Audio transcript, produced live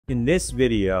In this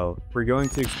video, we're going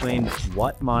to explain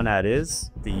what Mainnet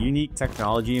is, the unique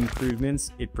technology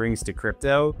improvements it brings to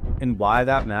crypto, and why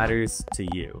that matters to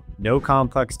you. No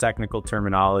complex technical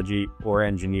terminology or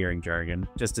engineering jargon,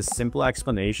 just a simple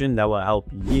explanation that will help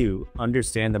you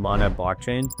understand the Mainnet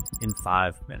blockchain in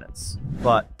 5 minutes.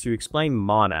 But to explain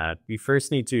Mainnet, we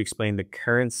first need to explain the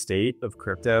current state of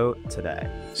crypto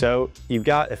today. So you've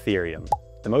got Ethereum,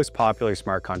 the most popular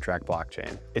smart contract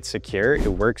blockchain. It's secure, it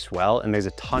works well, and there's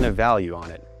a ton of value on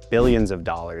it. Billions of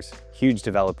dollars, huge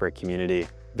developer community,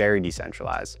 very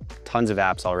decentralized, tons of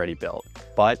apps already built,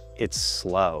 but it's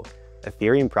slow.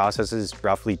 Ethereum processes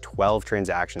roughly 12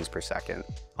 transactions per second.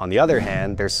 On the other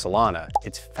hand, there's Salana.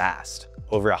 It's fast,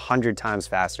 over 100 times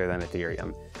faster than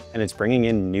Ethereum, and it's bringing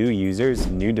in new users,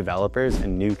 new developers,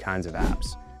 and new kinds of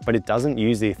apps. But it doesn't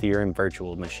use the Ethereum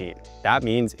virtual machine. That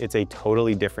means it's a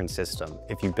totally different system.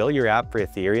 If you build your app for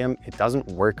Ethereum, it doesn't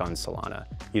work on Salana.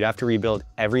 You'd have to rebuild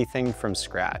everything from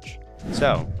scratch.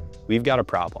 So we've got a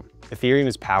problem. Ethereum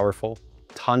is powerful,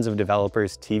 tons of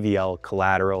developers, TVL,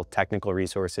 collateral, technical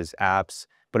resources, apps,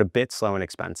 but a bit slow and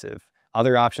expensive.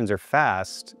 Other options are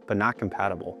fast, but not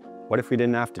compatible. What if we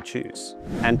didn't have to choose?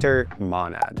 Enter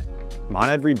Mainnet.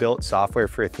 Mainnet rebuilt software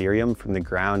for Ethereum from the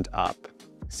ground up.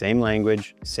 Same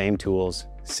language, same tools,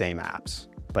 same apps.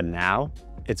 But now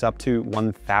it's up to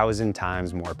 1,000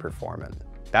 times more performant.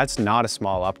 That's not a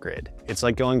small upgrade. It's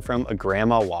like going from a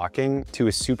grandma walking to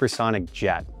a supersonic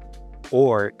jet,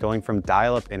 or going from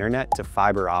dial-up internet to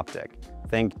fiber optic.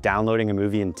 Think downloading a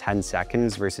movie in 10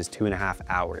 seconds versus 2.5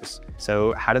 hours.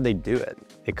 So how did they do it?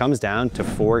 It comes down to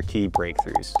 4 key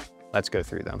breakthroughs. Let's go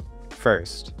through them.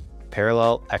 First,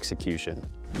 parallel execution.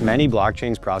 Many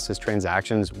blockchains process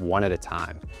transactions one at a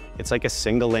time. It's like a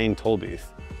single lane toll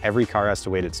booth. Every car has to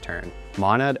wait its turn.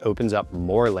 Mainnet opens up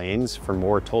more lanes for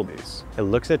more toll booths. It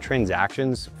looks at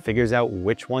transactions, figures out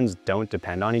which ones don't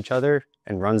depend on each other,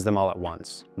 and runs them all at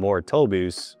once. More toll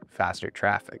booths, faster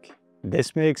traffic.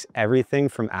 This makes everything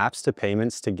from apps to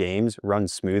payments to games run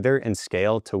smoother and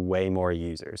scale to way more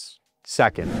users.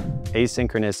 Second,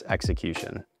 asynchronous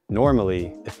execution.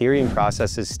 Normally, Ethereum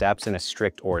processes steps in a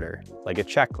strict order, like a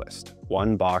checklist,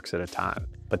 one box at a time.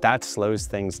 But that slows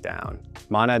things down.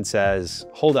 Mainnet says,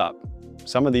 hold up,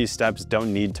 some of these steps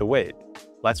don't need to wait.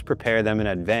 Let's prepare them in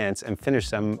advance and finish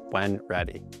them when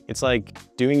ready. It's like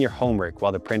doing your homework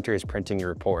while the printer is printing your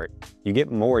report. You get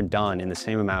more done in the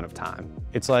same amount of time.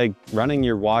 It's like running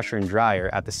your washer and dryer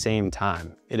at the same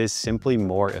time. It is simply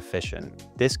more efficient.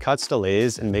 This cuts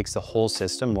delays and makes the whole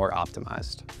system more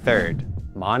optimized. Third,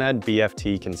 Mainnet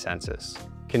BFT consensus.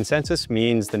 Consensus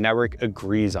means the network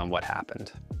agrees on what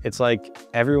happened. It's like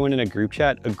everyone in a group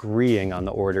chat agreeing on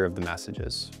the order of the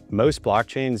messages. Most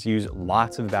blockchains use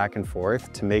lots of back and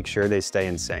forth to make sure they stay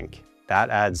in sync. That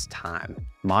adds time.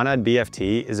 Mainnet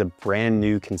BFT is a brand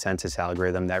new consensus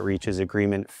algorithm that reaches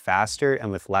agreement faster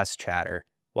and with less chatter,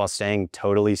 while staying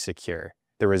totally secure.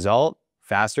 The result?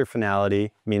 Faster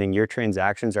finality, meaning your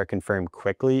transactions are confirmed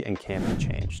quickly and can't be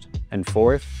changed. And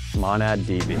fourth, Mainnet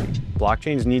DB.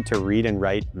 Blockchains need to read and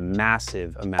write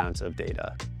massive amounts of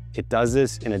data. It does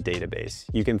this in a database.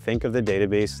 You can think of the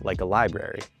database like a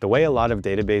library. The way a lot of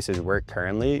databases work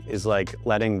currently is like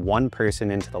letting one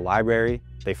person into the library,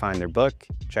 they find their book,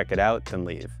 check it out, then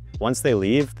leave. Once they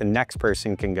leave, the next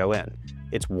person can go in.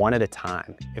 It's one at a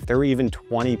time. If there were even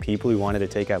 20 people who wanted to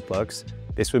take out books,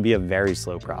 this would be a very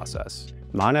slow process.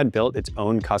 Mainnet built its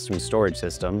own custom storage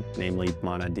system, namely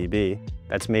MainetDB,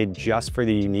 that's made just for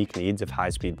the unique needs of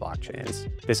high-speed blockchains.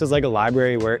 This is like a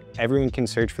library where everyone can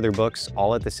search for their books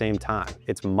all at the same time.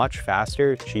 It's much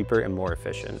faster, cheaper, and more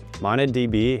efficient.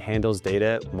 MainetDB handles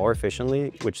data more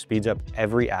efficiently, which speeds up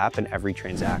every app and every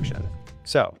transaction.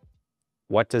 So,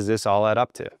 what does this all add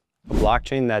up to? A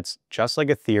blockchain that's just like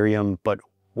Ethereum, but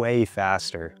way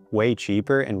faster, way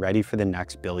cheaper, and ready for the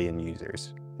next billion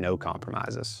users. No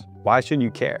compromises. Why should you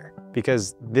care?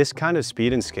 Because this kind of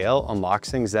speed and scale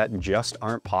unlocks things that just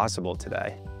aren't possible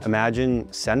today.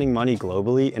 Imagine sending money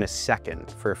globally in a second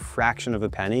for a fraction of a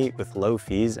penny with low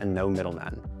fees and no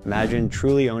middlemen. Imagine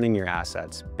truly owning your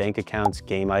assets, bank accounts,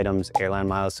 game items, airline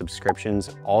miles,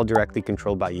 subscriptions, all directly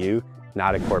controlled by you,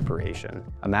 not a corporation.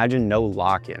 Imagine no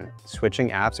lock-in. Switching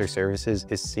apps or services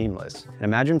is seamless. And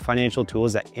imagine financial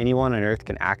tools that anyone on earth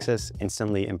can access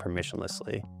instantly and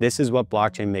permissionlessly. This is what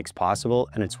blockchain makes possible,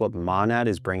 and it's what Mainnet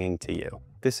is bringing to you.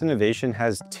 This innovation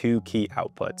has 2 key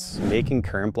outputs: making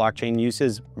current blockchain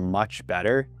uses much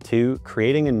better, 2,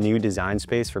 creating a new design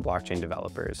space for blockchain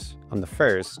developers. On the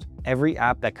first, every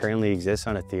app that currently exists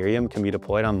on Ethereum can be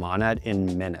deployed on Mainnet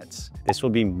in minutes. This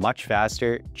will be much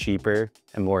faster, cheaper,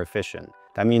 and more efficient.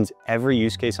 That means every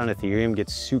use case on Ethereum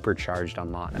gets supercharged on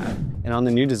Mainnet. And on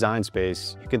the new design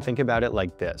space, you can think about it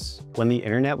like this. When the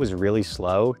internet was really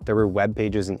slow, there were web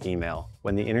pages and email.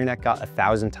 When the internet got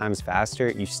 1,000 times faster,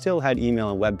 you still had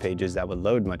email and web pages that would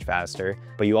load much faster,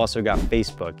 but you also got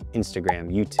Facebook,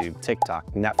 Instagram, YouTube,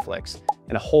 TikTok, Netflix,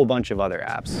 and a whole bunch of other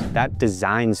apps. That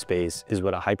design space is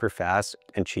what a hyper-fast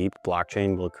and cheap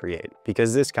blockchain will create,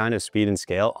 because this kind of speed and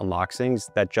scale unlocks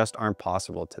things that just aren't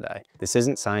possible today. This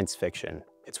isn't science fiction.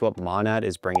 It's what Mainnet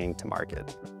is bringing to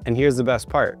market. And here's the best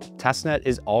part. Testnet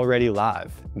is already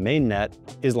live. Mainnet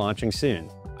is launching soon,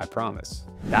 I promise.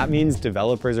 That means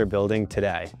developers are building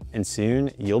today, and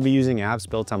soon you'll be using apps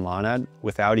built on Mainnet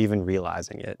without even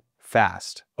realizing it.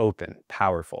 Fast, open,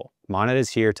 powerful. Mainnet is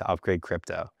here to upgrade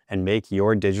crypto and make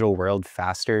your digital world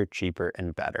faster, cheaper,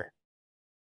 and better.